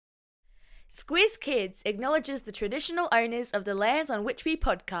Squiz Kids acknowledges the traditional owners of the lands on which we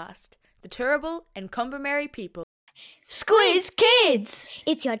podcast, the Turrbal and Kombumerri people. Squiz Kids!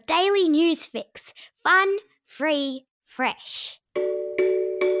 It's your daily news fix. Fun, free, fresh.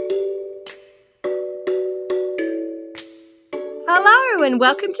 Hello and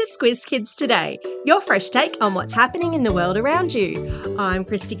welcome to Squiz Kids Today, your fresh take on what's happening in the world around you. I'm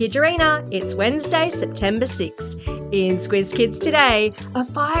Christy Kidgerina. It's Wednesday, September 6. In Squiz Kids Today, a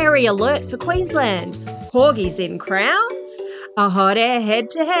fiery alert for Queensland, corgis in crowns, a hot air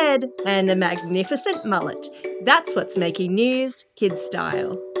head-to-head, and a magnificent mullet. That's what's making news, kids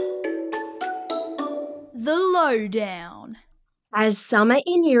style. The Lowdown. As summer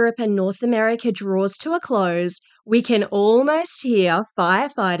in Europe and North America draws to a close, we can almost hear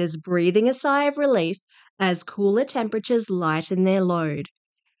firefighters breathing a sigh of relief as cooler temperatures lighten their load.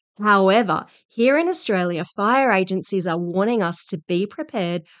 However, here in Australia, fire agencies are warning us to be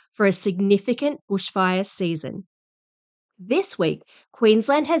prepared for a significant bushfire season. This week,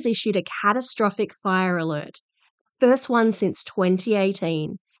 Queensland has issued a catastrophic fire alert, first one since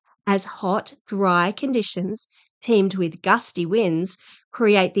 2018, as hot, dry conditions teamed with gusty winds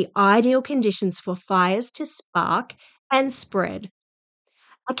create the ideal conditions for fires to spark and spread.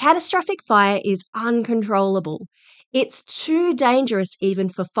 A catastrophic fire is uncontrollable. It's too dangerous even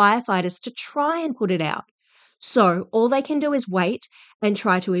for firefighters to try and put it out. So all they can do is wait and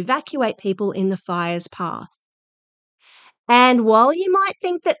try to evacuate people in the fire's path. And while you might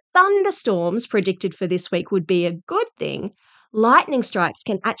think that thunderstorms predicted for this week would be a good thing, lightning strikes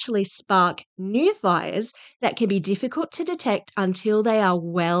can actually spark new fires that can be difficult to detect until they are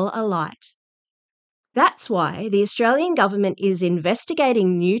well alight. That's why the Australian government is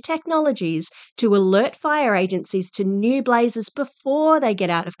investigating new technologies to alert fire agencies to new blazes before they get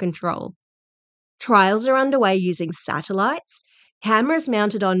out of control. Trials are underway using satellites, cameras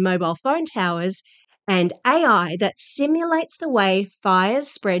mounted on mobile phone towers, and AI that simulates the way fires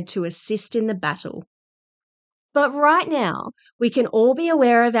spread to assist in the battle. But right now, we can all be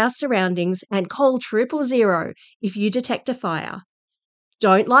aware of our surroundings and call 000 if you detect a fire.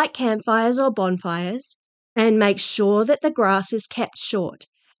 Don't light campfires or bonfires, and make sure that the grass is kept short,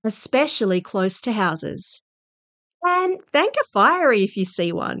 especially close to houses. And thank a fiery if you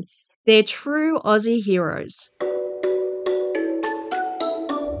see one. They're true Aussie heroes.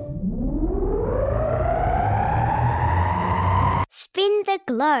 Spin the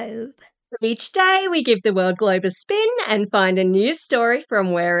globe. Each day we give the world globe a spin and find a news story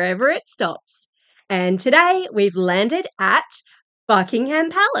from wherever it stops. And today we've landed at Buckingham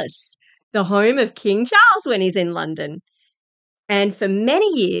Palace, the home of King Charles when he's in London. And for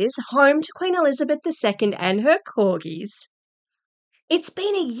many years, home to Queen Elizabeth II and her corgis. It's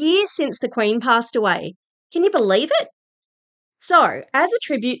been a year since the Queen passed away. Can you believe it? So, as a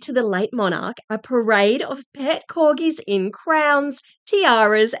tribute to the late monarch, a parade of pet corgis in crowns,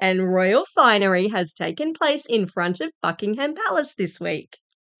 tiaras, and royal finery has taken place in front of Buckingham Palace this week.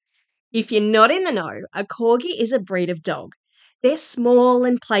 If you're not in the know, a corgi is a breed of dog. They're small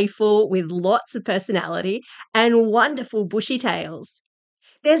and playful with lots of personality and wonderful bushy tails.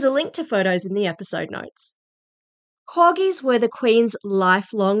 There's a link to photos in the episode notes. Corgis were the Queen's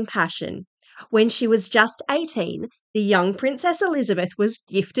lifelong passion. When she was just 18, the young Princess Elizabeth was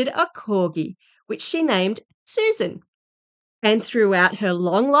gifted a corgi, which she named Susan. And throughout her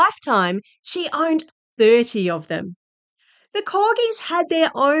long lifetime, she owned 30 of them. The corgis had their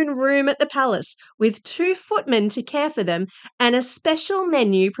own room at the palace with 2 footmen to care for them and a special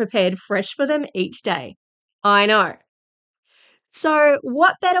menu prepared fresh for them each day. I know. So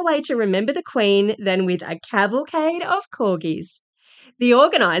what better way to remember the Queen than with a cavalcade of corgis? The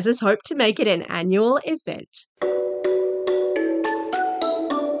organisers hope to make it an annual event.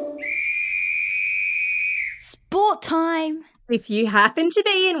 Sport time! If you happen to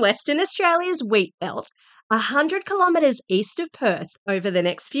be in Western Australia's wheat belt, 100 kilometres east of Perth over the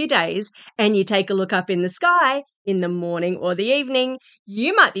next few days, and you take a look up in the sky in the morning or the evening,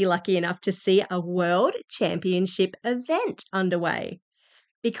 you might be lucky enough to see a World Championship event underway.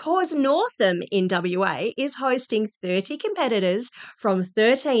 Because Northam in WA is hosting 30 competitors from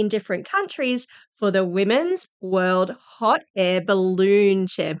 13 different countries for the Women's World Hot Air Balloon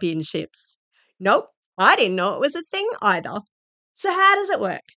Championships. Nope, I didn't know it was a thing either. So how does it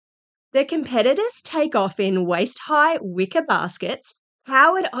work? The competitors take off in waist-high wicker baskets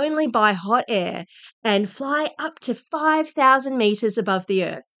powered only by hot air and fly up to 5,000 metres above the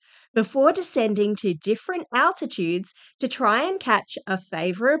earth before descending to different altitudes to try and catch a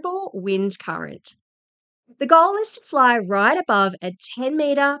favourable wind current. The goal is to fly right above a 10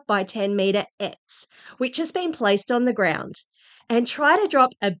 metre by 10 metre X, which has been placed on the ground, and try to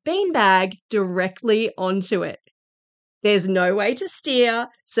drop a beanbag directly onto it. There's no way to steer,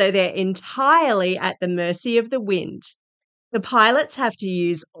 so they're entirely at the mercy of the wind. The pilots have to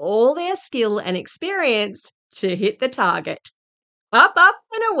use all their skill and experience to hit the target. Up, up,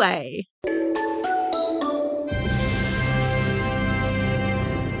 and away.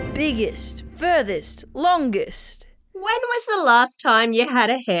 Biggest, furthest, longest. When was the last time you had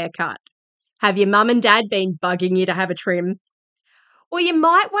a haircut? Have your mum and dad been bugging you to have a trim? Or you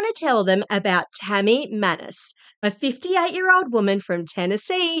might want to tell them about Tammy Manis, a 58-year-old woman from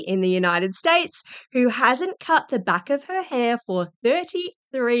Tennessee in the United States who hasn't cut the back of her hair for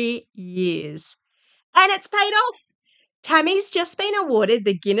 33 years. And it's paid off. Tammy's just been awarded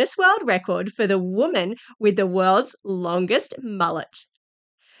the Guinness World Record for the woman with the world's longest mullet.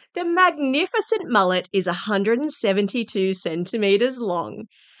 The magnificent mullet is 172 centimetres long,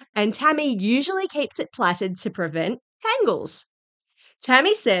 and Tammy usually keeps it plaited to prevent tangles.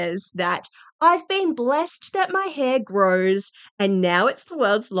 Tammy says that I've been blessed that my hair grows and now it's the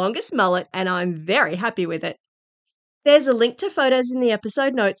world's longest mullet and I'm very happy with it. There's a link to photos in the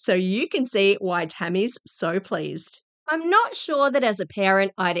episode notes so you can see why Tammy's so pleased. I'm not sure that as a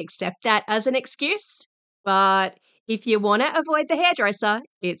parent I'd accept that as an excuse, but if you want to avoid the hairdresser,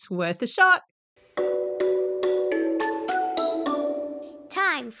 it's worth a shot.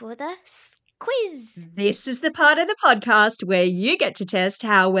 Time for the quiz. This is the part of the podcast where you get to test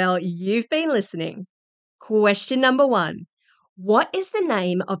how well you've been listening. Question number 1. What is the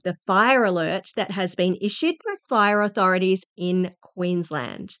name of the fire alert that has been issued by fire authorities in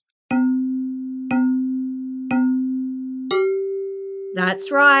Queensland?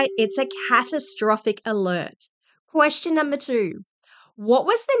 That's right, it's a catastrophic alert. Question number 2. What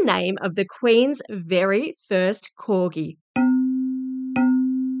was the name of the Queen's very first corgi?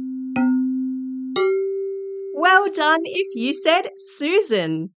 Well done if you said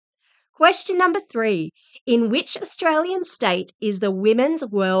Susan. Question number 3. In which Australian state is the Women's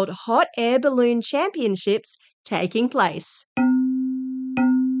World Hot Air Balloon Championships taking place?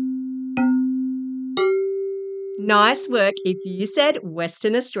 Nice work if you said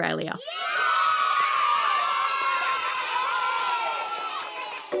Western Australia.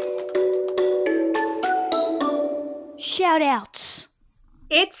 Shout outs.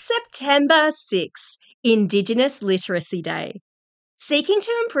 It's September 6, Indigenous Literacy Day. Seeking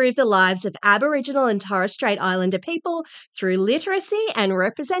to improve the lives of Aboriginal and Torres Strait Islander people through literacy and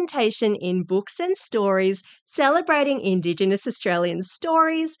representation in books and stories, celebrating Indigenous Australian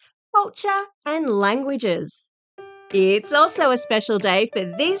stories, culture and languages. It's also a special day for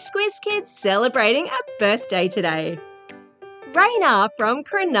these Squiz kids celebrating a birthday today. Raina from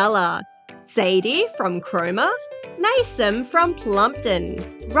Cronulla, Sadie from Cromer, Mason from Plumpton,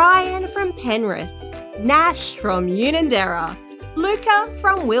 Ryan from Penrith, Nash from Unanderra, Luca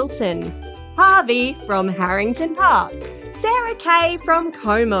from Wilton, Harvey from Harrington Park, Sarah Kay from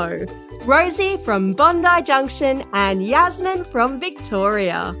Como, Rosie from Bondi Junction and Yasmin from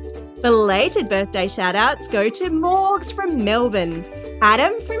Victoria. Belated birthday shout-outs go to Morgs from Melbourne,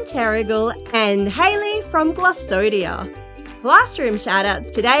 Adam from Terrigal and Hayley from Gloucester. Classroom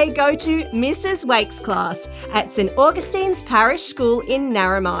shout-outs today go to Mrs. Wake's class at St Augustine's Parish School in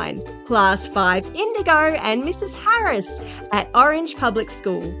Narromine, Class 5 Indigo and Mrs. Harris at Orange Public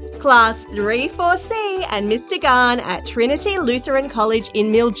School, Class 3-4C and Mr. Garn at Trinity Lutheran College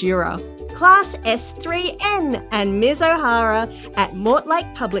in Mildura, Class S3N and Ms. O'Hara at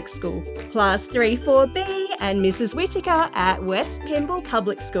Mortlake Public School, Class 3-4B and Mrs. Whittaker at West Pymble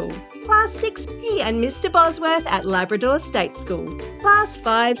Public School, Class 6B and Mr. Bosworth at Labrador State School, Class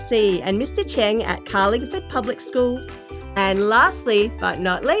 5C and Mr. Cheng at Carlingford Public School, and lastly, but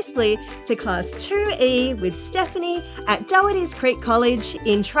not leastly, to Class 2E with Stephanie at Doherty's Creek College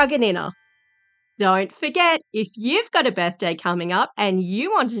in Truganina. Don't forget, if you've got a birthday coming up and you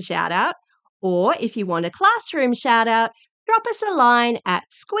want a shout out, or if you want a classroom shout out, drop us a line at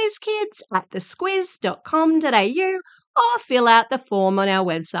squizkids@thesquiz.com.au or fill out the form on our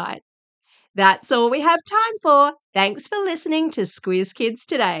website. That's all we have time for. Thanks for listening to Squiz Kids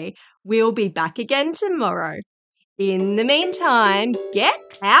today. We'll be back again tomorrow. In the meantime,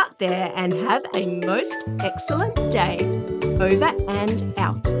 get out there and have a most excellent day. Over and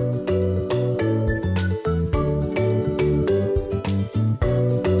out.